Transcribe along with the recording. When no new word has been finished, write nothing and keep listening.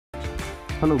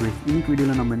Hello guys, இன்னைக்கு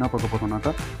வீடியோவில் நம்ம என்ன பார்க்க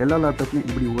போகிறோம்னாக்கா எல்லா லேப்டாப்லையும்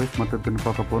இப்படி ஓஎஸ் மாற்றுறதுன்னு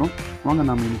பார்க்க போகிறோம். வாங்க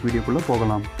நம்ம இன்னைக்கு வீடியோக்குள்ளே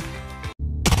போகலாம்.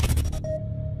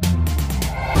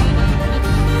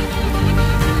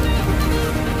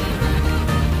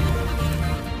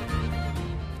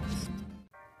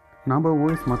 நம்ம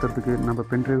ஓஎஸ் மாற்றுறதுக்கு நம்ம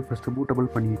பென்ட்ரைவ் ஃபஸ்ட்டு பூட்டபிள்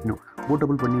பண்ணி வைக்கணும்.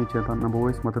 பூட்டபிள் பண்ணி வச்சா தான் நம்ம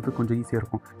ஓஎஸ் மாற்றுறதுக்கு கொஞ்சம் ஈஸியாக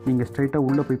இருக்கும். நீங்கள் ஸ்ட்ரைட்டாக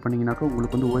உள்ளே போய் பண்ணிங்கனாக்கா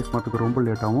உங்களுக்கு வந்து ஓஎஸ் மாற்றுறதுக்கு ரொம்ப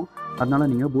லேட் ஆகும். அதனால்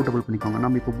நீங்கள் பூட்டபிள் பண்ணிக்கோங்க.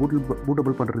 நம்ம இப்போ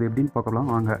பூட்டபிள் பண்ணுறது எப்படின்னு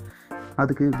பார்க்கலாம் வாங்க.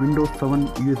 அதுக்கு விண்டோஸ் 7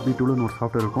 USB 2ன்னு ஒரு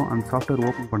சாஃப்ட்வேர் இருக்கும். அந்த சாஃப்ட்வேர்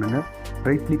ஓப்பன் பண்ணுங்கள்.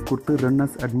 ரைட் கிளிக் கொடுத்து ரன்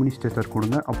அஸ் அட்மினிஸ்ட்ரேட்டர்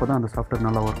கொடுங்க. அப்போ தான் அந்த சாஃப்ட்வேர்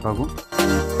நல்லா ஒர்க் ஆகும்.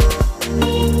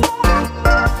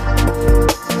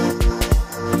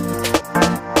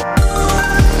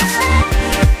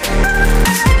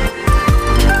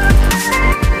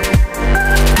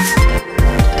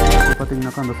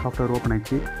 பார்த்தீங்கன்னாக்கா அந்த சாஃப்ட்வேர் ஓப்பன்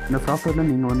ஆயிடுச்சு. இந்த சாஃப்ட்வேரில்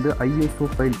நீங்கள் வந்து ISO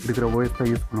ஃபைல் இருக்கிற OS தான்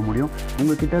யூஸ் பண்ண முடியும்.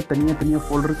 உங்கள்கிட்ட தனியாக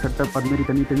ஃபோல்டர் செட்டப் அதுமாரி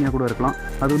தனியாக கூட இருக்கலாம்.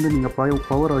 அது வந்து நீங்கள்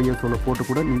பவர் ISOவில் போட்டு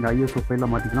கூட நீங்கள் ISO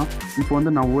ஃபைலில் மாற்றிக்கலாம். இப்போ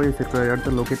வந்து நான் OS இருக்கிற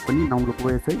இடத்த லொக்கேட் பண்ணி நான் உங்களுக்கு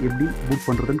OSஐ எப்படி பூட்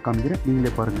பண்ணுறதுன்னு காமிக்கிறேன்.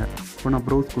 நீங்களே பாருங்கள். இப்போ நான்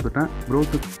ப்ரௌஸ் கொடுத்துட்டேன்.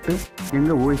 ப்ரௌஸ் கொடுத்து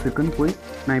எங்கே OS இருக்குன்னு போய்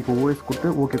நான் இப்போ OS கொடுத்து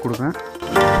ஓகே கொடுக்குறேன்.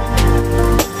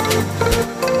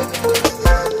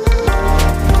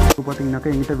 இப்போ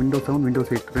பார்த்தீங்கன்னாக்கா எங்கிட்ட விண்டோஸ் 7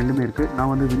 விண்டோஸ் 8 ரெண்டுமே இருக்குது. நான்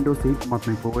வந்து விண்டோஸ் 8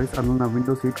 மாற்றணும் இப்போ OS. அதனால நான்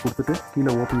விண்டோஸ் 8 கொடுத்துட்டு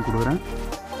கீழே ஓப்பன் கொடுக்குறேன்.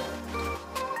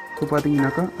 இப்போ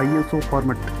பார்த்தீங்கன்னாக்கா ISO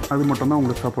ஃபார்மேட் அது மட்டும் தான்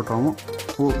உங்களுக்கு சப்போர்ட் ஆகும்.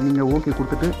 நீங்கள் ஓகே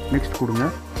கொடுத்துட்டு நெக்ஸ்ட் கொடுங்க.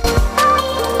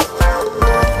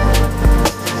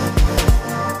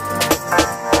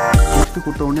 நெக்ஸ்ட்டு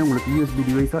கொடுத்த உடனே உங்களுக்கு USB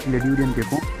டிவைஸாக இல்லை டிவிடின்னு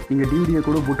கேட்கும். நீங்கள் டிவிடியை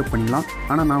கூட பூட்டப் பண்ணிக்கலாம்.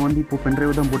 ஆனால் நான் வந்து இப்போ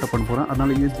பென்ட்ரைவ் தான் பூட்டப் பண்ண போகிறேன்.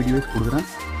 அதனால் USB டிவைஸ் கொடுக்குறேன்.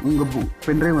 உங்கள்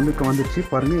பென்ட்ரைவ் வந்து வந்துடுச்சு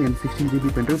பாருங்கள். என் 16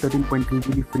 GB பென்ட்ரைவ் 13.3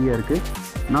 GB ஃப்ரீயாக இருக்குது.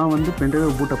 நான் வந்து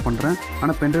பென்ட்ரைவை பூட்டப் பண்ணுறேன்.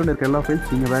 ஆனால் பென்ட்ரைவில் இருக்க எல்லா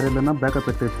ஃபைல்ஸ் நீங்கள் வேறு இல்லைன்னா பேக்கப்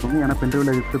எடுத்து வச்சுக்கோங்க. ஏன்னா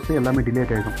பென்ட்ரைவில் இருக்கிறது எல்லாமே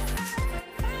டிலேட் ஆகிடும்.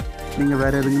 நீங்கள்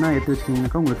வேறு எதுங்கன்னா எடுத்து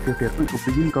வச்சிங்கனாக்கா உங்களுக்கு சேஃப்டியாக இருக்கும். இப்போ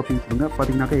பிகின் காப்பிங் கொடுங்க.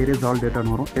 பார்த்தீங்கன்னாக்கா எரேஸ் ஆல்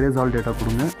டேட்டான்னு வரும். எரேஸ் ஆல் டேட்டா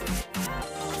கொடுங்க.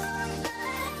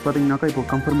 பார்த்தீங்கன்னாக்கா இப்போ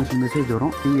கன்ஃபர்மேஷன் மெசேஜ்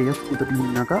வரும். நீங்கள் எஸ்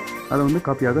கொடுத்துட்டீங்கன்னாக்கா அதை வந்து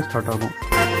காப்பியாக ஸ்டார்ட் ஆகும்.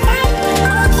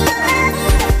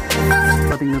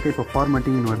 பார்த்தீங்கன்னாக்கா இப்போ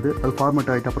ஃபார்மேட்டிங்னு வருது. அது ஃபார்மேட்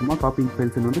ஆகிட்ட அப்புறமா காப்பிங்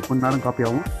ஃபைல்ஸ்னு வந்து கொஞ்ச நேரம் காப்பி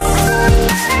ஆகும்.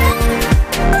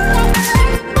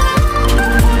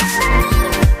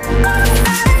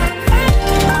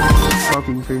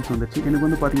 காப்பிங் ஃபைல்ஸ் வந்துச்சு. எனக்கு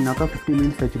வந்து பார்த்தீங்கன்னாக்கா 15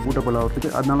 மினிட்ஸ் ஆச்சு பூட்டபிள்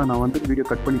ஆகிறதுக்கு. அதனால் நான் வந்து வீடியோ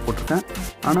கட் பண்ணி போட்டிருக்கேன்.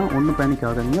 ஆனால் ஒன்றும் பேனிக்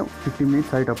ஆகாதீங்க. 15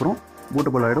 மினிட்ஸ் ஆகிட்ட அப்புறம்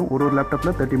பூட்டபிள் ஆகிடும். ஒரு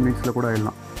லேப்டாப்பில் 30 மினிட்ஸில் கூட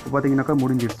ஆகிடலாம். இப்போ பார்த்தீங்கன்னாக்கா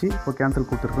முடிஞ்சிடுச்சு. இப்போ கேன்சல்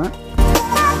கொடுத்துருக்கேன்.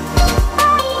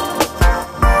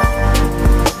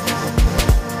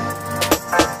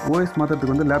 OS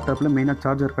மாற்றுறதுக்கு வந்து லேப்டாப்பில் மெயினாக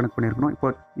சார்ஜர் கனெக்ட் பண்ணியிருக்கணும். இப்போ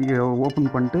ஓப்பன்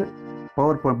பண்ணிட்டு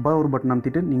பவர் பட்டன்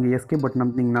அமுத்திட்டு நீங்கள் எஸ்கேப் பட்டன்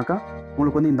அமுத்திங்கனாக்கா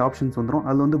உங்களுக்கு வந்து இந்த ஆப்ஷன்ஸ் வந்துடும்.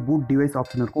 அதில் வந்து பூட் டிவைஸ்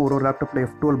ஆப்ஷன் இருக்கும். ஒரு லேப்டாப்பில்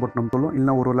F12 பட்டன் அமுத்தலும்,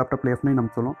 இல்லை ஒரு லேப்டாப்பில் F9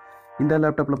 அமுத்தலும். இந்த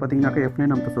லேப்டாப்பில் பார்த்தீங்கன்னாக்கா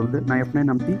F9 அமுத்த சொல்லுது. நான் F9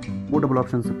 அமுத்தி பூட்டபிள்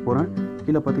ஆப்ஷன்ஸுக்கு போகிறேன்.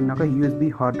 கீழே பார்த்தீங்கன்னாக்கா USB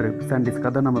ஹார்ட் ட்ரைவ் சாண்டிஸ்க்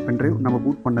அதான் நம்ம பென்ட்ரைவ் நம்ம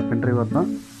பூட் பண்ண பென்ட்ரைவ் தான்.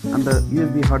 அந்த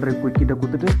USB ஹார்ட் ட்ரைவ் கிட்ட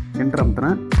கொடுத்துட்டு என்டர்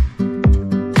அமுத்துறேன்.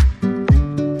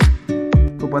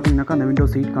 இப்போ பார்த்தீங்கன்னாக்கா அந்த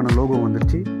விண்டோஸ் 8க்கான லோகோ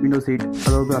வந்துருச்சு. விண்டோஸ் 8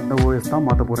 அதாவது அந்த OS தான்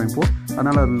மாற்ற போகிறேன் இப்போது.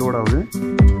 அதனால் அது லோட் ஆகுது.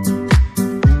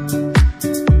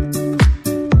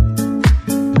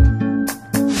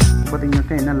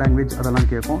 பார்த்தீங்கன்னாக்கா என்ன லாங்குவேஜ் அதெல்லாம்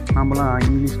கேட்கும். நம்மளாம்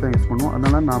இங்கிலீஷ் தான் யூஸ் பண்ணுவோம்.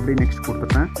 அதனால் நான் அப்படியே நெக்ஸ்ட்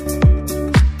கொடுத்துட்டேன்.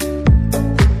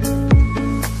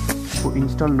 இப்போ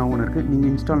இன்ஸ்டால் நவுன்னு இருக்குது. நீங்கள்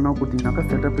இன்ஸ்டால் நவ் கொடுத்தீங்கன்னாக்கா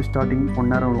செட்டப் ஸ்டார்டிங் 1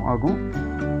 நேரம் ஆகும்.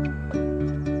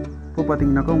 இப்போ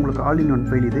பார்த்தீங்கன்னாக்கா உங்களுக்கு ஆல் இன் ஒன்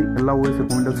ஃபைல் இது. எல்லா OS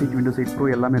இருக்கும். விண்டோஸ் 8 விண்டோஸ் 8 ப்ரோ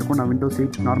எல்லாமே இருக்கும். நான் விண்டோஸ்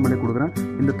 8 நார்மலே கொடுக்குறேன்.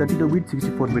 இந்த 32 பிட்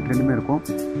 64 பிட் ரெண்டுமே இருக்கும்.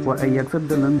 இப்போ I accept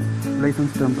the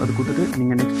licence terms அது கொடுத்துட்டு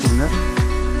நீங்கள் நெக்ஸ்ட் கொடுங்க.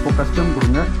 இப்போ கஸ்டம்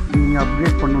கொடுங்க. நீங்கள்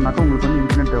அப்கிரேட் பண்ணணுன்னாக்கா உங்களுக்கு வந்து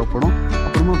இன்டர்நெட் தேவைப்படும்.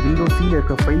 அப்புறமா விண்டோஸ் சியில்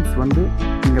இருக்க ஃபைல்ஸ் வந்து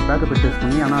நீங்கள் பேக்கப் எடுத்து யூஸ்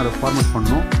பண்ணி ஆனால் அதை ஃபார்மேட்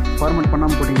பண்ணணும். ஃபார்மேட்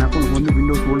பண்ணாமல் போட்டிங்கனாக்கா உங்களுக்கு வந்து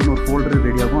விண்டோஸ் ஓல்டுன்னு ஒரு ஃபோல்டர்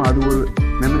ரெடி ஆகும். அது ஒரு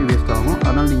மெமரி வேஸ்ட் ஆகும்.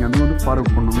 அதனால் நீங்கள் அது வந்து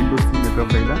ஃபார்வர்ட் பண்ணணும். விண்டோஸ் சியில் இருக்கிற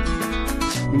ஃபைலை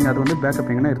நீங்கள் அதை வந்து பேக்கப்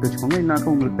எங்கன்னா எடுத்து வச்சுக்கோங்க. இல்லைனாக்கா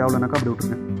உங்களுக்கு தேவையில்லைனாக்கா அப்படி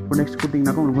விட்டுருங்க. இப்போ நெக்ஸ்ட்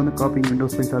கொடுத்தீங்கன்னாக்கா உங்களுக்கு வந்து காப்பிங்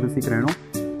விண்டோஸ் ஃபைல்ஸ் அது சீக்கிரம் ஆகிடும்.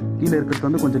 கீழே இருக்கிறது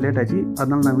வந்து கொஞ்சம் லேட் ஆச்சு.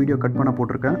 அதனால் நான் வீடியோ கட் பண்ண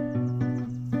போட்டிருக்கேன்.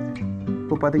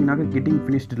 இப்போ பார்த்தீங்கன்னாக்கா கெட்டிங்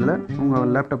ஃபினிஷ்டில் உங்கள்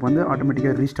லேப்டாப் வந்து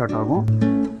ஆட்டோமேட்டிக்காக ரீஸ்டார்ட் ஆகும்.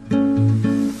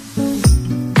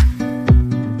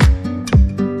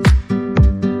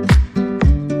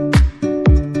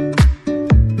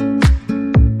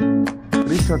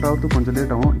 ரீஸ்டார்ட் ஆகிறது கொஞ்சம்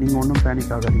லேட் ஆகும். நீங்கள் ஒன்றும்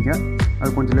பேனிக் ஆகாதீங்க. அது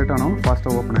கொஞ்சம் லேட் ஆனாலும்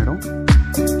ஃபாஸ்ட்டாக ஓப்பன் ஆகிடும்.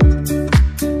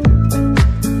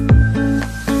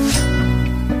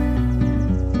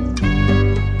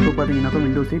 இப்போ பார்த்தீங்கன்னாக்கா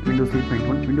விண்டோஸ் 8 விண்டோஸ்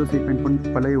 8.1 விண்டோஸ் 8.1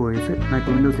 பழைய OS. நான்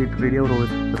இப்போ விண்டோஸ் 8 ரெடியாக ஒரு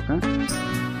OS கொடுத்துருக்கேன்.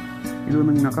 இது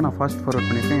வந்துங்கனாக்கா நான் ஃபாஸ்ட் ஃபார்வர்ட்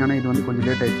பண்ணியிருக்கேன். ஏன்னா இது வந்து கொஞ்சம்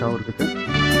லேட் ஆகிடுச்சு ஆகிறதுக்கு.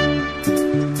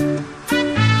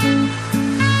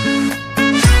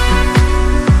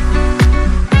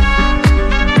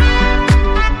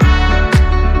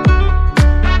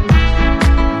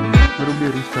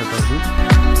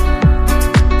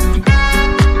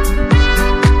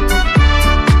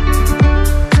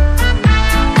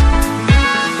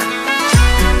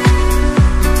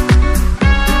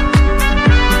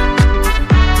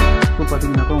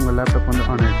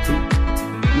 ஆன் ஆகிடுச்சு.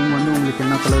 நீங்கள் வந்து உங்களுக்கு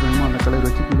என்ன கலர் வேணுமோ அந்த கலர்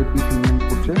வச்சு கீழே பிசி நேம்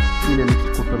கொடுத்து கீழே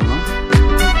நெக்ஸ்ட் கொடுத்துடலாம்.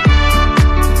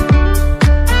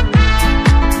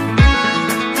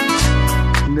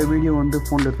 இந்த வீடியோ வந்து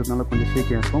ஃபோனில் இருக்கிறதுனால கொஞ்சம்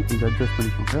ஷேக்கியாக இருக்கும், கொஞ்சம் அட்ஜஸ்ட்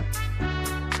பண்ணிக்கோங்க.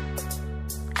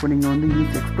 இப்போ நீங்கள் வந்து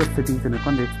யூஸ் எக்ஸ்பிரஸ் செட்டிங்ஸ்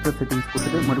இருக்கும், அந்த எக்ஸ்பிரஸ் செட்டிங்ஸ்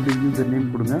கொடுத்துட்டு மறுபடியும் யூசர் நேம்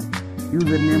கொடுங்க.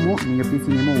 யூசர் நேமும் நீங்கள் பிசி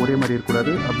நேமும் ஒரே மாதிரி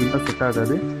இருக்கக்கூடாது, அப்படின்னா செட்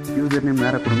ஆகாது. யூசர் நேம்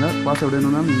வேறு கொடுங்க. பாஸ்வேர்டு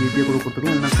வேணும்னா நீங்கள் இப்படியே கூட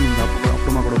கொடுத்துக்கலாம், இல்லைனா நீங்கள்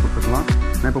அப்புறமா கூட கொடுத்துக்கலாம்.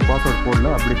 நான் இப்போ பாஸ்வேர்ட்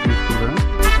போடல, அப்படியே ஃபினிஷ் கொடுக்குறேன்.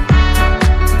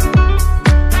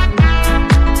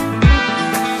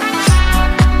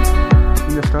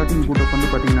 இந்த ஸ்டார்டிங் கூட்டப் வந்து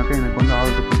பார்த்தீங்கன்னாக்கா எனக்கு வந்து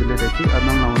ஆல்ரெடி கொஞ்சம் லேட் ஆச்சு,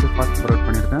 அதனால நான் வந்து ஃபாஸ்ட் ஃபார்வர்ட்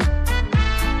பண்ணியிருக்கேன்.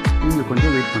 நீங்கள்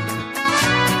கொஞ்சம் வெயிட் பண்ணுங்கள்.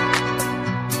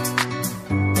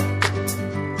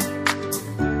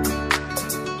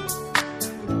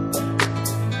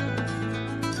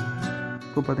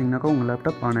 இப்போ பார்த்தீங்கன்னாக்கா உங்கள்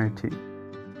லேப்டாப் ஆன் ஆகிடுச்சு,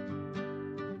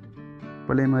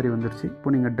 பழைய மாதிரி வந்துடுச்சு. இப்போ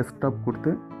நீங்கள் டெஸ்க்டாப்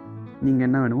கொடுத்து நீங்கள்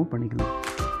என்ன வேணுமோ பண்ணிக்கலாம்.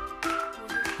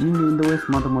 நீங்கள் இந்த ஓஎஸ்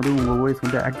மாற்றும் போது உங்கள் ஓஎஸ்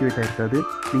வந்து ஆக்டிவேட் ஆகிருக்காது.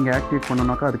 நீங்கள் ஆக்டிவேட்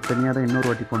பண்ணோன்னாக்கா அதுக்கு தனியாக தான் இன்னொரு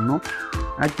வாட்டி பண்ணணும்.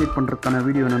 ஆக்டிவேட் பண்ணுறதுக்கான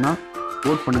வீடியோ என்னென்னா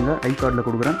ஓட் பண்ணுங்கள், ஐ கார்டில்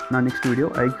கொடுக்குறேன். நான் நெக்ஸ்ட் வீடியோ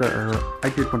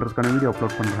ஆக்டிவேட் பண்ணுறதுக்கான வீடியோ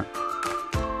அப்லோட் பண்ணுறேன்.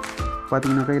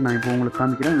 பார்த்தீங்கன்னாக்கா நான் இப்போ உங்களுக்கு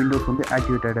காமிக்கிறேன். விண்டோஸ் வந்து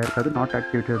ஆக்டிவேட்டடாக இருக்காது, நாட்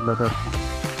ஆக்டிவேட்டடில் தான் இருக்கும்.